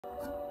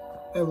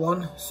Hey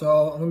everyone,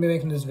 so I'm gonna be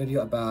making this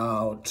video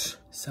about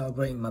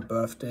celebrating my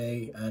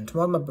birthday, and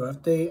tomorrow's my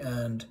birthday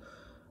and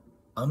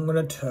I'm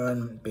gonna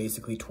turn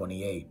basically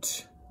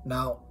 28.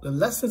 Now, the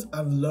lessons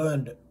I've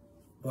learned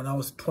when I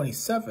was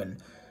 27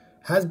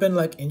 has been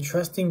like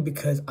interesting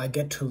because I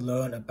get to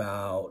learn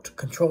about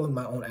controlling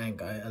my own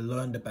anger. I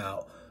learned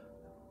about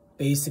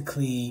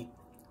basically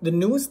the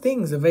newest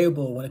things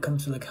available when it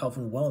comes to like health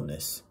and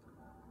wellness.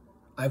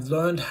 I've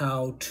learned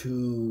how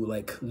to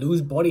like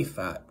lose body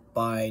fat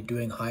by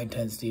doing high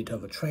intensity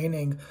interval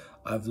training.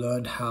 I've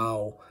learned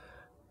how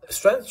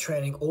strength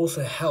training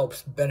also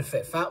helps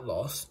benefit fat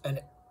loss, and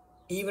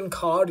even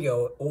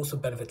cardio also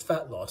benefits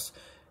fat loss.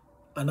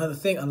 Another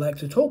thing I like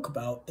to talk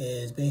about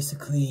is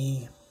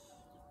basically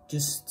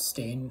just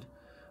staying,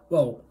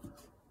 well,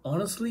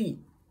 honestly,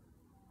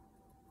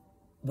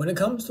 when it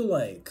comes to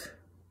like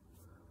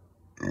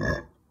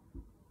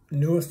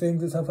newer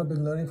things and stuff I've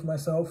been learning for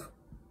myself,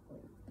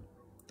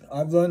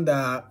 I've learned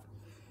that,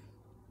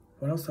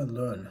 what else did I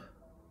learn?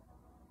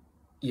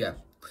 Yeah.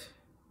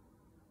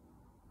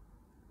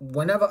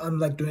 Whenever I'm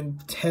like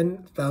doing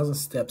 10,000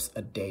 steps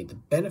a day, the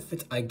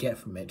benefits I get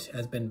from it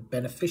has been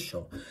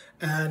beneficial.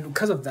 And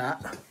because of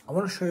that, I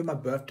want to show you my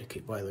birthday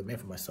cake, by the way, made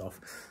for myself.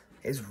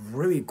 It's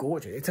really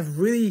gorgeous. It's a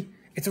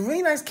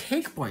really nice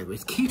cake, by the way.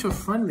 It's keto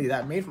friendly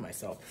that I made for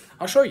myself.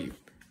 I'll show you.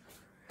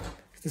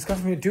 It's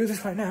disgusting me to do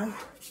this right now.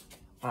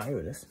 Ah, here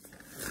it is.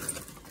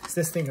 It's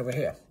this thing over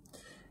here.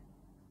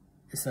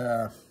 It's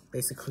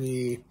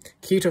basically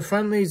keto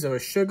friendly, zero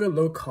sugar,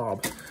 low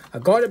carb. I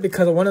got it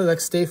because I wanted to like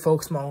stay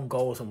focused on my own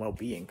goals and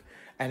well-being.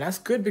 And that's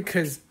good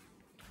because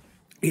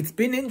it's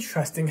been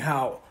interesting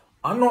how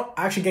I'm not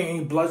actually getting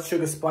any blood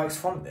sugar spikes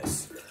from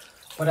this.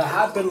 But I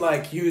have been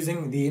like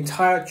using the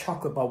entire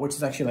chocolate bar, which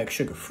is actually like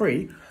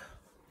sugar-free.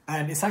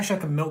 And it's actually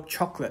like a milk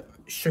chocolate,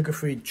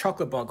 sugar-free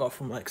chocolate bar I got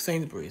from like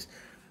Sainsbury's.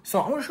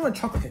 So I want to show my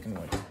chocolate cake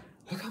anyway.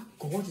 Look how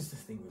gorgeous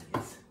this thing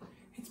really is.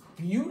 It's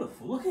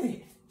beautiful. Look at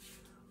it.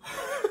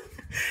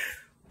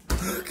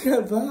 Look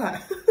at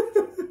that.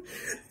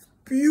 It's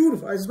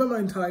beautiful. I spent my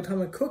entire time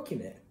like cooking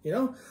it, you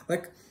know?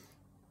 Like,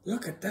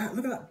 look at that.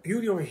 Look at that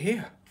beauty over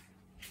here.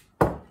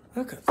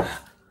 Look at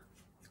that.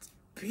 It's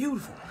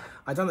beautiful.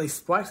 I done like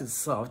spikes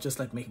itself, just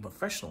like making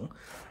professional.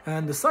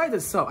 And the side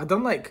itself, I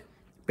done like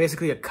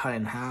basically a cut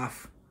in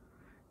half,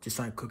 just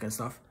like cooking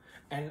stuff.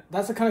 And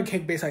that's the kind of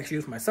cake base I actually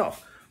use for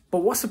myself.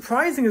 But what's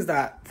surprising is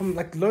that from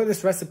like learning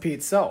this recipe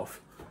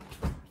itself,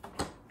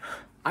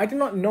 I did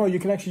not know you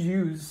can actually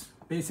use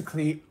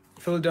basically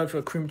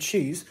Philadelphia cream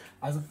cheese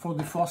as for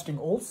the frosting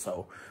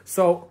also.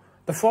 So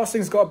the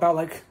frosting's got about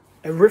like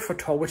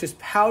erythritol, which is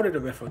powdered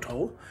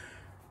erythritol.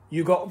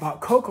 You got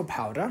about cocoa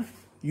powder.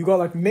 You got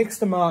like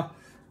mixed amount,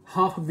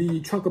 half of the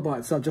chocolate bar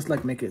itself, just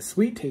like make it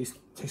sweet, taste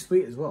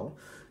sweet as well.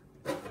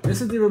 This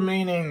is the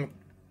remaining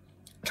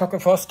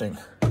chocolate frosting,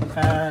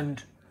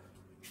 and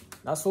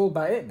that's all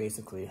about it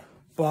basically.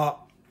 But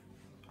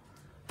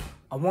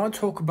I want to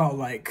talk about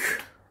like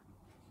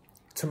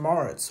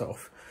tomorrow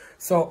itself.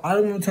 So I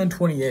don't want to turn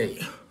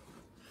 28.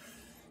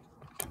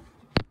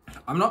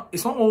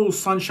 It's not all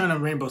sunshine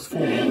and rainbows for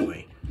me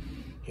anyway,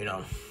 you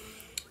know.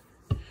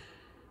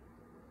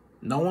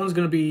 No one's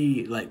gonna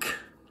be like,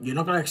 you're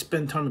not gonna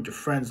spend time with your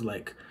friends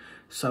like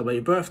celebrate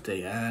your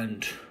birthday.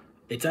 And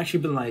it's actually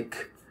been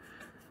like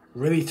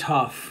really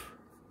tough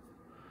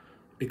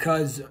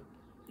because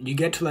you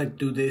get to like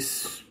do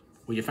this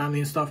with your family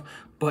and stuff,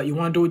 but you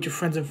want to do it with your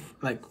friends and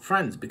like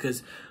friends,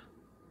 because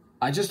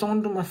I just don't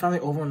want to do my family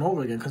over and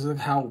over again because of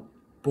how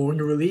boring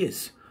it really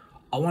is.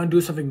 I want to do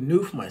something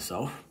new for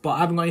myself, but I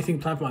haven't got anything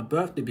planned for my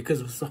birthday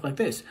because of stuff like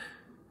this.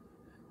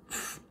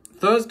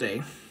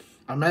 Thursday,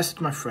 I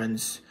messaged my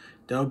friends.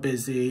 They were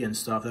busy and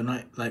stuff. They're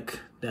not like,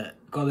 they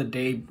got the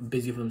day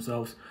busy for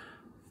themselves.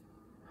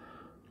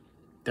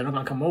 They're not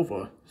gonna come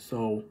over,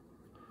 so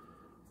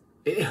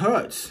it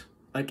hurts.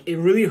 Like, it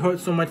really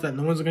hurts so much that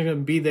no one's gonna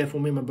be there for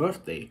me on my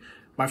birthday.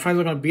 My friends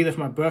are gonna be there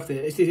for my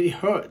birthday. It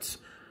hurts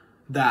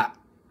that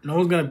no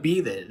one's gonna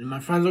be there. My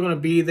friends are gonna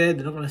be there.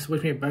 They're not gonna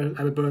wish me a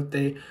happy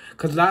birthday.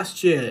 Because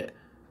last year,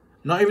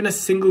 not even a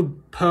single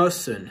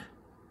person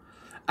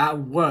at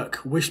work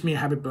wished me a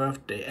happy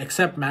birthday,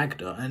 except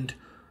Magda. And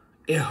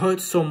it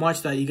hurts so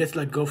much that you get to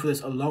like go for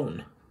this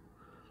alone.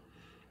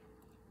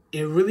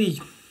 It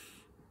really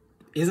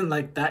isn't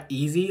like that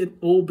easy at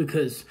all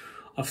because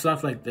of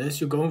stuff like this.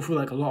 You're going through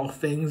like a lot of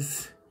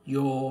things.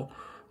 You're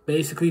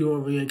basically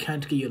doing what you can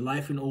to get your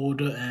life in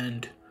order,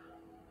 and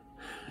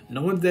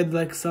no one's there to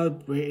like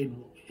celebrate,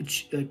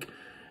 like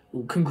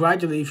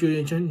congratulate you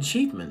on your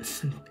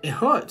achievements. It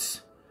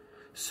hurts.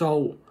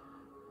 So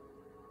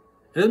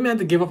it doesn't mean I have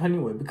to give up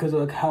anyway, because of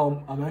like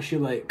how I'm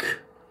actually like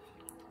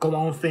go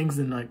on things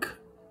and like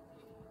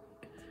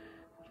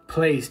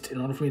placed in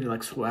order for me to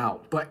like sort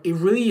out. But it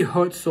really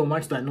hurts so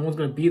much that no one's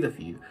gonna be there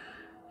for you.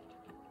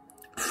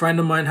 A friend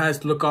of mine has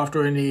to look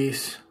after her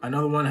niece.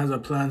 Another one has her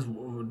plans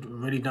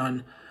already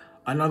done.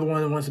 Another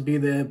one wants to be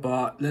there,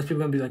 but less people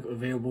gonna be like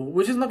available,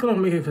 which is not gonna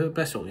make it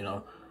special, you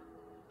know.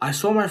 I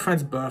saw my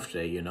friend's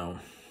birthday, you know,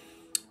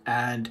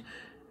 and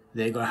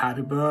they go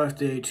happy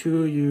birthday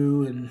to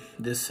you and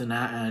this and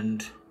that,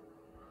 and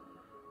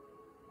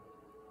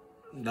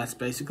that's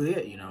basically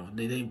it, you know.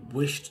 They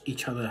wished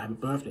each other happy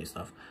birthday and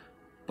stuff,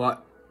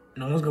 but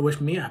no one's gonna wish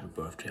me a happy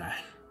birthday.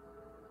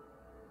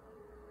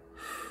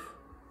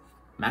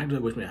 Magda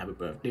wished me a happy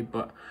birthday,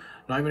 but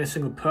not even a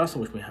single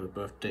person wished me a happy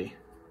birthday.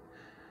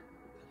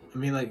 I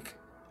mean, like,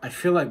 I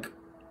feel like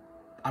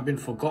I've been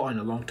forgotten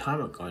a long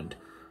time ago, and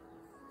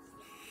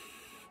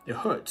it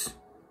hurts.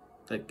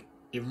 Like,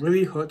 it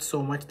really hurts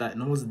so much that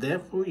no one's there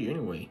for you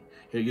anyway.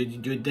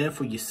 You're there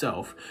for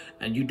yourself,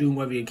 and you're doing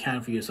whatever you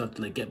can for yourself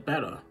to, like, get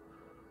better.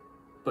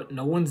 But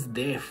no one's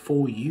there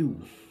for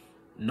you.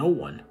 No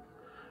one.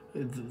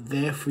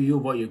 There for you,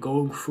 what you're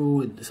going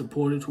through, and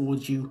supportive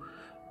towards you.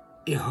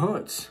 It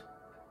hurts.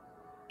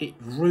 It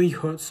really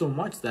hurts so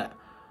much that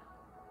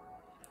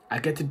I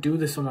get to do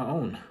this on my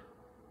own.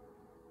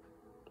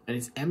 And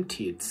it's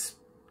empty. It's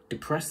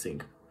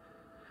depressing.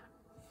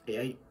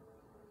 I'm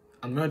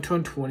gonna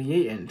turn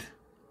 28 and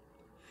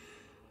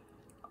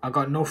I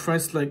got no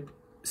friends like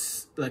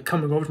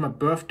coming over to my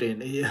birthday,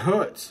 and it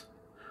hurts.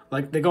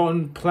 Like, they got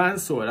on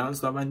plans sorted out and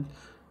stuff, and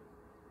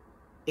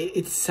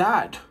it's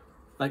sad.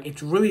 Like,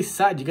 it's really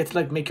sad. You get to,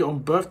 like, make your own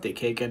birthday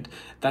cake, and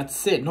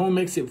that's it. No one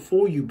makes it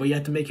for you, but you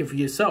have to make it for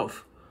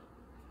yourself.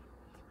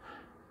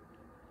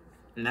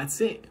 And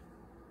that's it.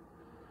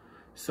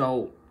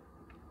 So,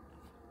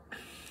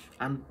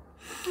 I've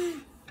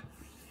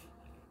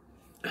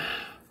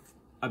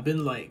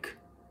been, like,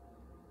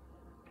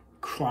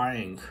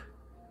 crying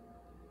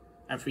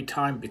every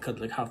time because,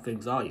 like, how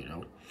things are, you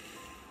know.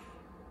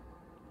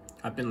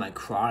 I've been, like,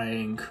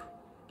 crying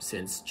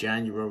since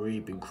January,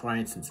 been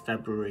crying since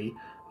February,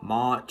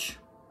 March,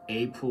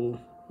 April,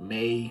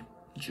 May,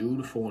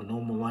 June for a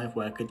normal life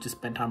where I could just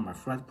spend time with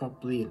my friends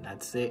properly, and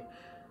that's it.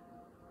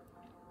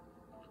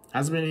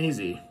 Hasn't been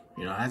easy,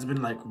 you know. It hasn't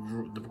been, like,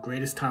 the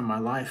greatest time of my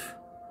life.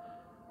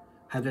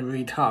 Has been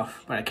really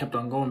tough, but I kept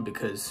on going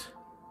because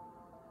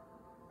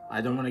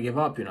I don't want to give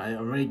up, you know. I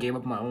already gave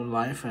up my own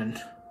life,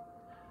 and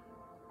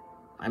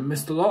I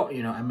missed a lot,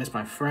 you know. I missed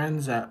my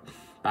friends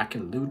back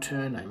in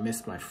Luton. I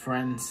missed my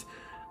friends.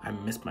 I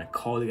missed my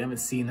colleague. I haven't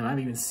seen them. I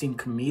haven't even seen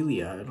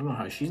Camellia. I don't know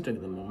how she's doing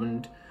at the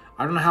moment.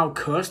 I don't know how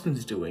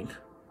Kirsten's doing.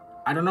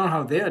 I don't know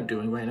how they're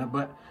doing right now,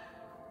 but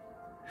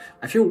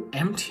I feel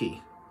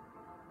empty.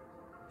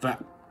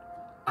 That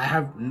I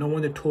have no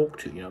one to talk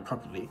to, you know,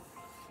 properly.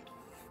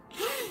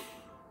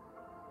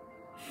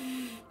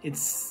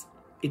 It's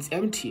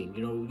emptying,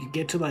 you know. You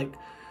get to, like,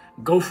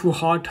 go through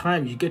hard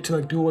times. You get to,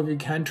 like, do whatever you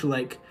can to,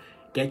 like,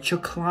 get your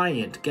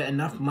client, get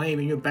enough money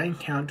in your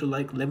bank account to,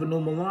 like, live a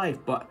normal life,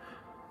 but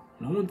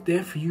no one's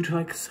there for you to,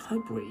 like,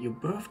 celebrate your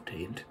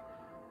birthday, and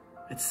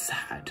it's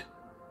sad.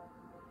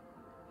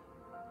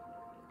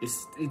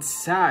 It's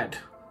sad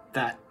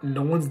that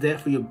no one's there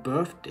for your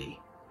birthday,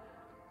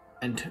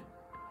 and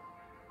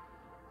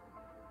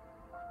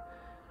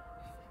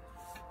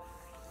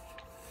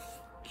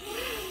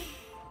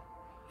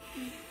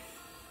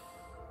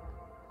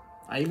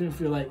I even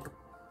feel like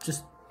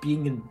just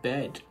being in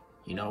bed,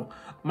 you know.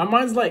 My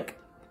mind's like,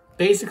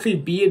 basically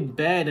be in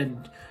bed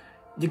and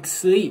you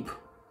sleep.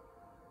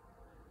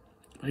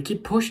 But I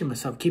keep pushing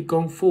myself, keep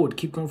going forward,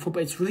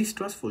 but it's really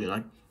stressful, you know,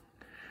 like,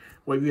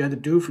 what you have to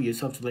do for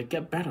yourself to, like,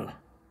 get better.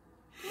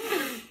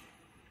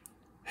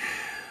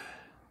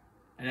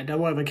 And I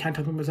don't know if I can't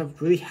make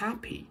myself really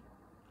happy.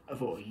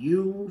 For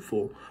you,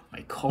 for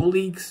my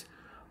colleagues,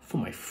 for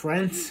my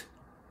friends.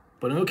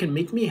 But no one can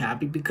make me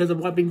happy because of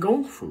what I've been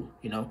going through,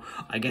 you know.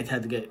 I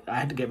had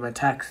to get my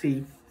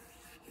taxi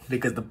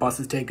because the bus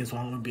is taken, so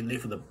I'm going to be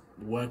late for the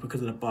work because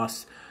of the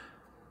bus.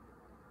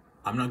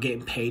 I'm not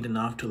getting paid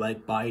enough to,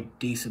 like, buy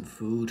decent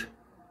food.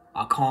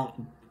 I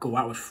can't go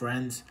out with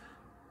friends.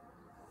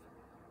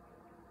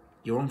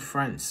 Your own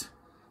friends.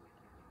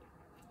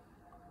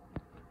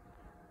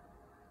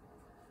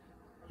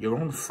 Your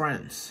own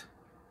friends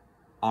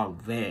are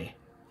there.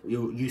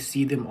 You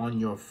see them on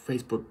your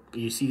Facebook,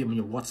 you see them in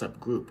your WhatsApp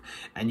group,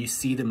 and you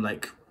see them,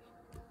 like,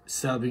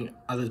 celebrating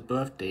others'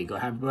 birthday, go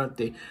happy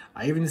birthday.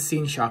 I even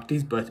seen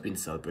Shakti's birthday being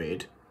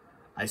celebrated.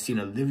 I seen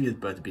Olivia's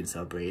birthday being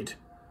celebrated.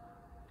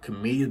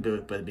 Camille's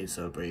birthday being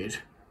celebrated.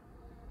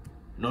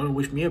 No one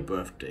wished me a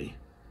birthday.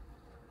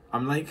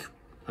 I'm like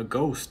a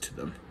ghost to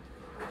them,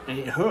 and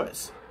it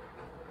hurts.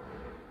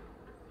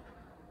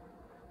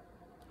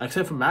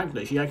 Except for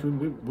Magda, she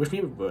actually wished me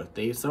a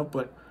birthday itself,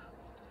 but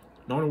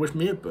no one wished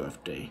me a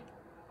birthday.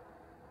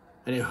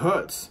 And it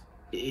hurts.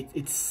 It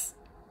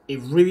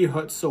really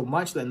hurts so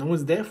much that no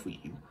one's there for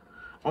you.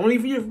 Only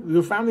if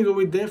your family's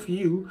always there for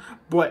you,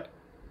 but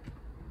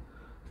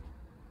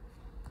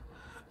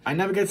I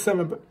never get to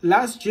celebrate.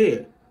 Last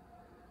year,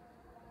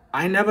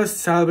 I never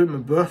celebrated my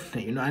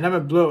birthday, you know. I never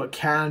blew a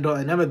candle.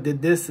 I never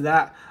did this,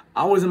 that.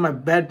 I was in my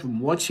bedroom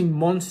watching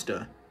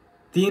Monster.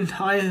 The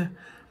entire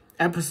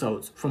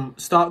episodes, from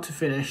start to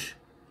finish.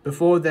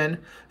 Before then,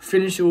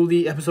 finish all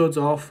the episodes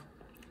off,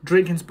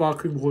 drinking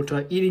sparkling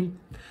water, eating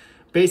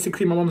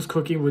basically my mom's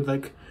cooking with,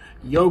 like,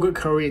 yogurt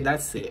curry, and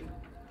that's it.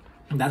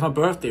 And that's my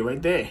birthday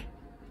right there.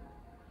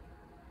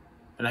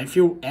 And I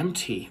feel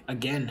empty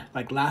again,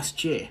 like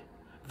last year,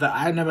 that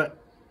I never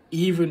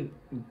even...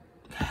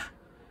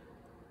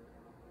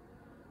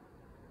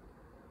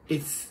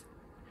 It's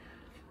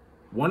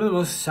one of the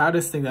most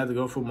saddest things I had to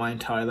go through my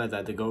entire life, that I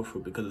had to go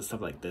through because of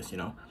stuff like this, you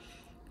know?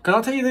 Because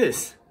I'll tell you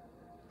this,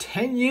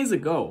 10 years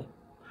ago,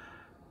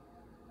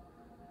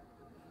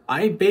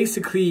 I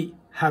basically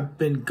have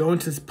been going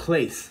to this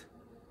place.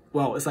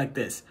 Well, it's like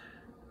this.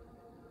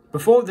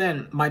 Before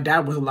then, my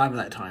dad was alive at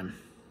that time.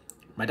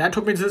 My dad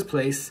took me to this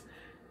place,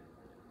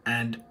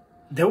 and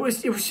it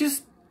was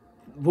just,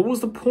 what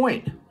was the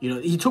point? You know,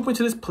 he took me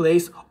to this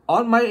place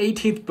on my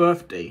 18th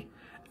birthday,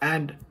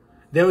 and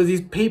there were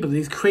these people,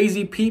 these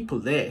crazy people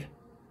there,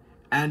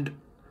 and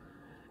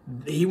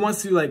he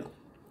wants to do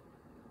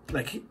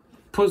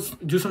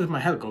something in my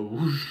head, go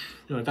whoosh,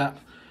 you know, like that,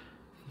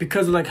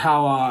 because of like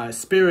how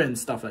spirit and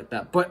stuff like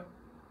that. But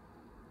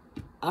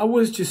I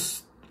was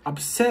just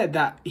upset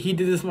that he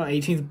did this on my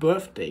 18th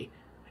birthday,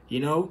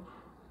 you know.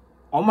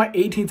 On my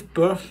 18th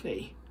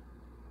birthday,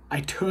 I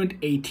turned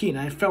 18.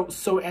 I felt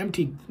so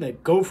empty,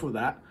 like, go for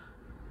that.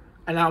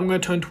 And now I'm gonna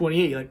turn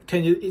 28, like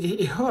 10 years.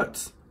 It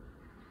hurts.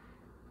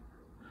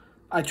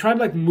 I try to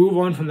like move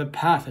on from the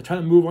past. I try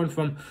to move on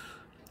from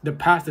the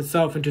past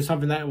itself into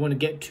something that I want to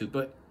get to.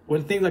 But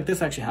when things like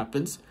this actually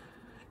happens,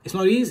 it's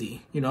not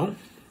easy, you know?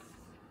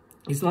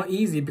 It's not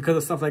easy because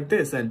of stuff like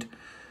this. And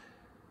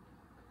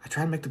I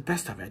try to make the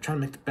best of it. I try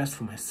to make the best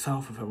for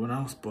myself and for everyone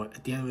else. But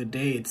at the end of the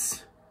day,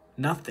 it's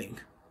nothing.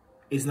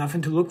 It's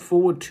nothing to look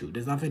forward to.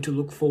 There's nothing to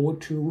look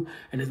forward to.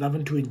 And there's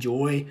nothing to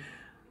enjoy.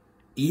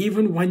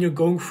 Even when you're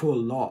going through a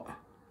lot.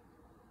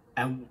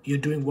 And you're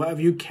doing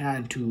whatever you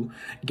can to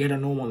get a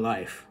normal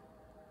life.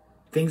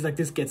 Things like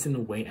this gets in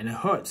the way, and it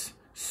hurts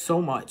so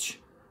much.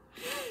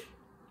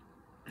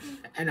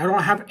 And I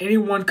don't have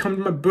anyone come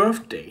to my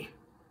birthday.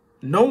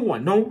 No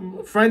one.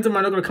 No friends of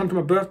mine are going to come to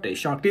my birthday.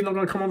 Shakti's not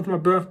going to come over to my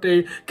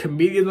birthday.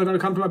 Comedians are not going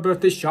to come to my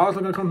birthday. Charlotte's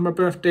not going to come to my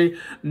birthday.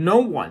 No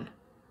one.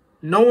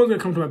 No one's going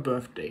to come to my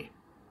birthday.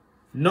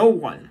 No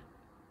one.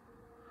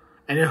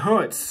 And it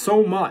hurts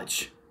so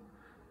much.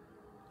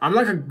 I'm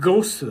like a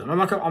ghost to them.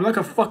 I'm like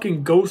a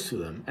fucking ghost to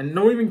them. And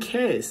no one even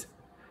cares.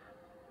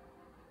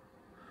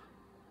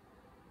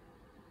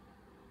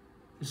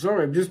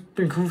 Sorry, I've just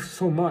been going through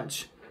so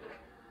much.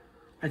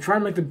 I try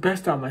to make the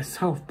best out of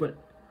myself, but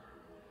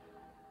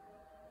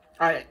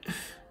I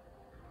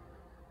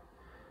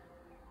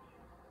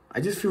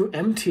just feel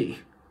empty.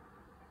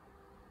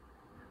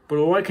 But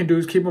all I can do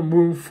is keep on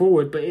moving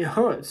forward, but it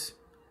hurts.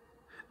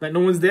 Like no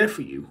one's there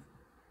for you.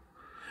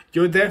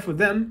 You're there for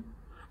them,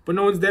 but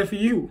no one's there for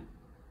you.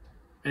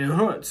 And it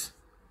hurts.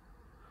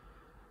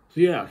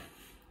 So yeah.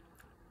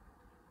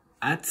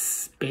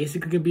 That's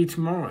basically gonna be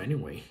tomorrow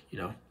anyway, you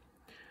know.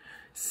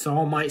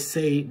 Someone might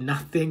say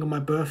nothing on my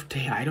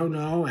birthday, I don't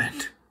know,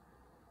 and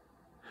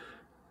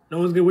no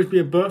one's gonna wish me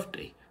a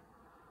birthday.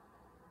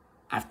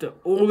 After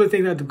all the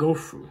things I had to go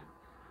through,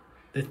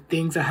 the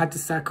things I had to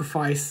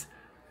sacrifice,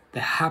 the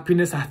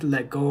happiness I had to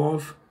let go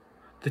of,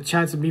 the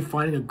chance of me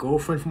finding a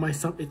girlfriend for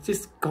myself, it's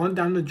just gone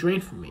down the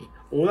drain for me.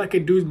 All I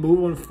can do is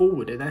move on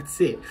forward, and that's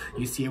it.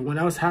 You see everyone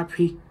else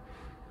happy,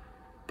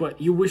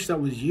 but you wish that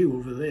was you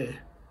over there,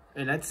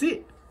 and that's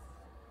it.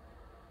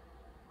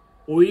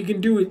 All you can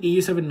do is eat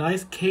yourself a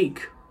nice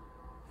cake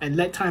and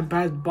let time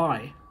pass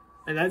by,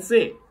 and that's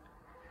it.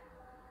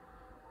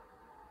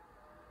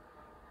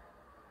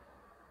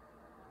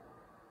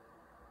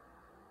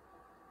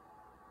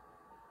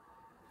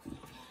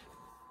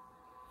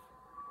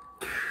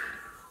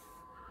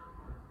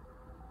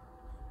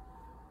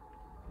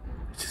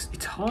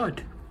 It's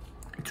hard.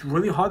 It's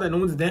really hard that no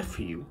one's there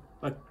for you.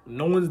 Like,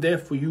 no one's there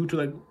for you to,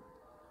 like,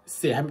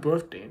 say happy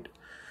birthday. And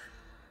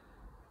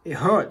it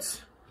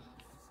hurts.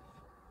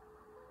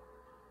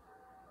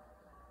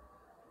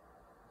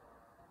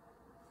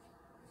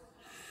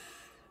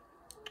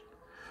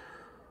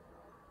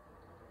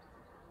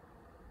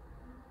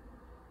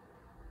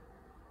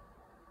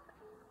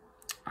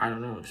 I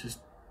don't know,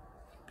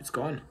 it's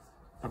gone.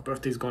 My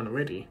birthday's gone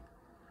already.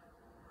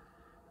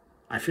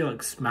 I feel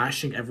like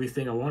smashing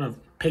everything. I want to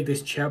pick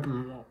this chair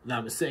that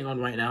I'm sitting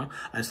on right now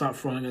and start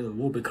throwing it at the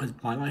wall because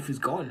my life is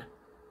gone.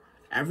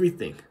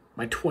 Everything.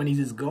 My 20s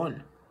is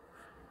gone.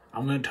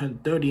 I'm going to turn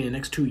 30 in the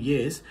next 2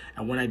 years,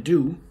 and when I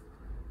do,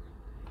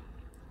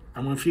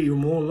 I'm going to feel even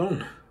more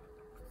alone.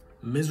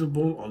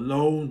 Miserable,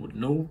 alone, with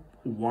no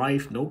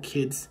wife, no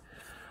kids.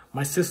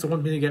 My sister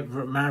wants me to get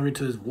married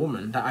to this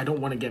woman that I don't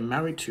want to get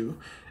married to,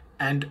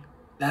 and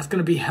that's going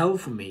to be hell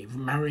for me,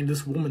 marrying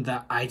this woman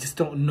that I just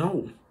don't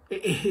know.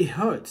 It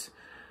hurts.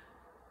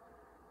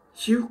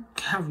 You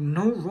have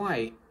no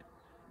right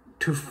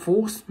to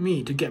force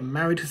me to get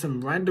married to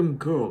some random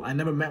girl I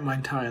never met my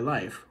entire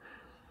life.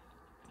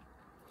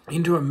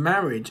 Into a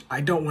marriage I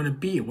don't want to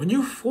be in. When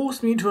you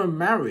force me into a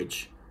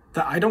marriage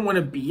that I don't want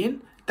to be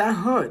in, that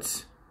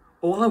hurts.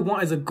 All I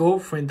want is a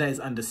girlfriend that is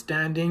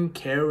understanding,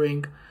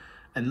 caring,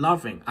 and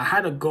loving. I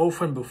had a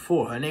girlfriend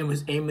before. Her name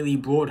was Emily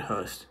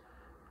Broadhurst.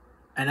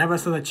 And ever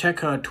since I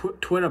checked her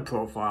Twitter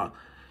profile,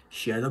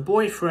 she had a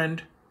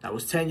boyfriend. That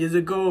was 10 years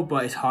ago,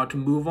 but it's hard to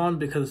move on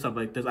because of stuff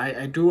like this.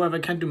 I do whatever I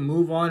can to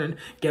move on and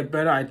get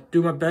better. I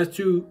do my best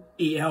to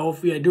eat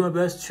healthy. I do my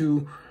best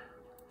to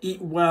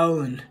eat well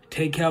and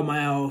take care of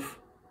my health.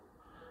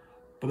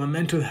 But my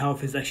mental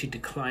health is actually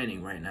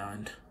declining right now,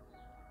 and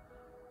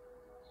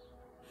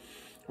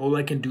all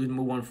I can do is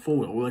move on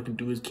forward. All I can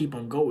do is keep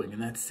on going,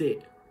 and that's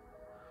it.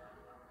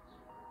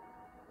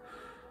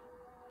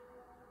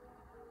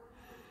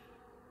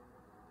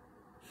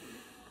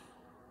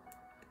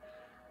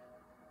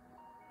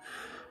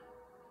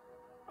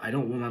 I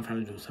don't want my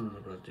family to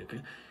celebrate my birthday,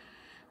 okay?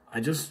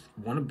 I just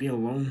want to be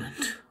alone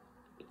and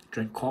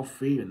drink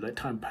coffee and let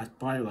time pass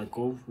by, like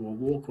go for a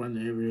walk around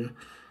the area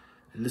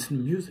and listen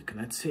to music, and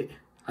that's it.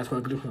 That's what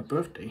I can do for my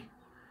birthday.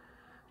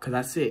 Because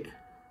that's it.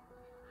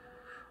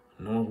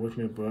 No one wish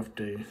me a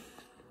birthday.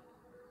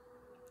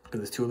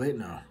 Because it's too late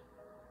now.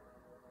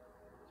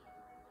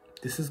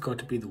 This has got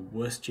to be the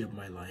worst year of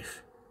my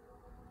life.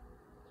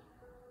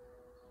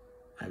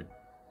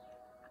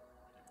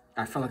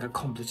 I felt like I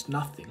accomplished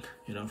nothing,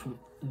 you know, from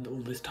all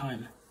this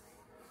time.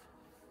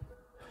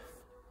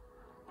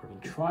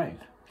 I've been trying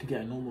to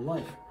get a normal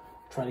life.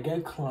 Trying to get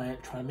a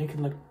client, trying to make it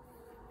like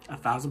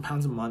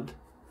 £1,000 a month.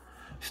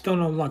 Still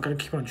no luck, gotta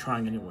keep on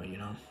trying anyway, you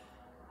know.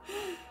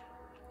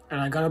 And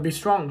I gotta be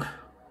strong.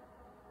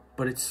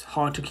 But it's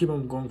hard to keep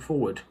on going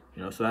forward,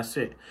 you know, so that's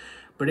it.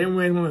 But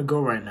anyway, I'm gonna go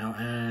right now,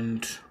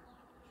 and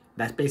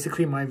that's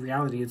basically my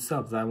reality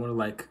itself that I wanna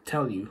like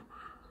tell you.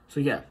 So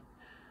yeah,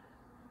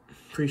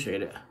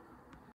 appreciate it.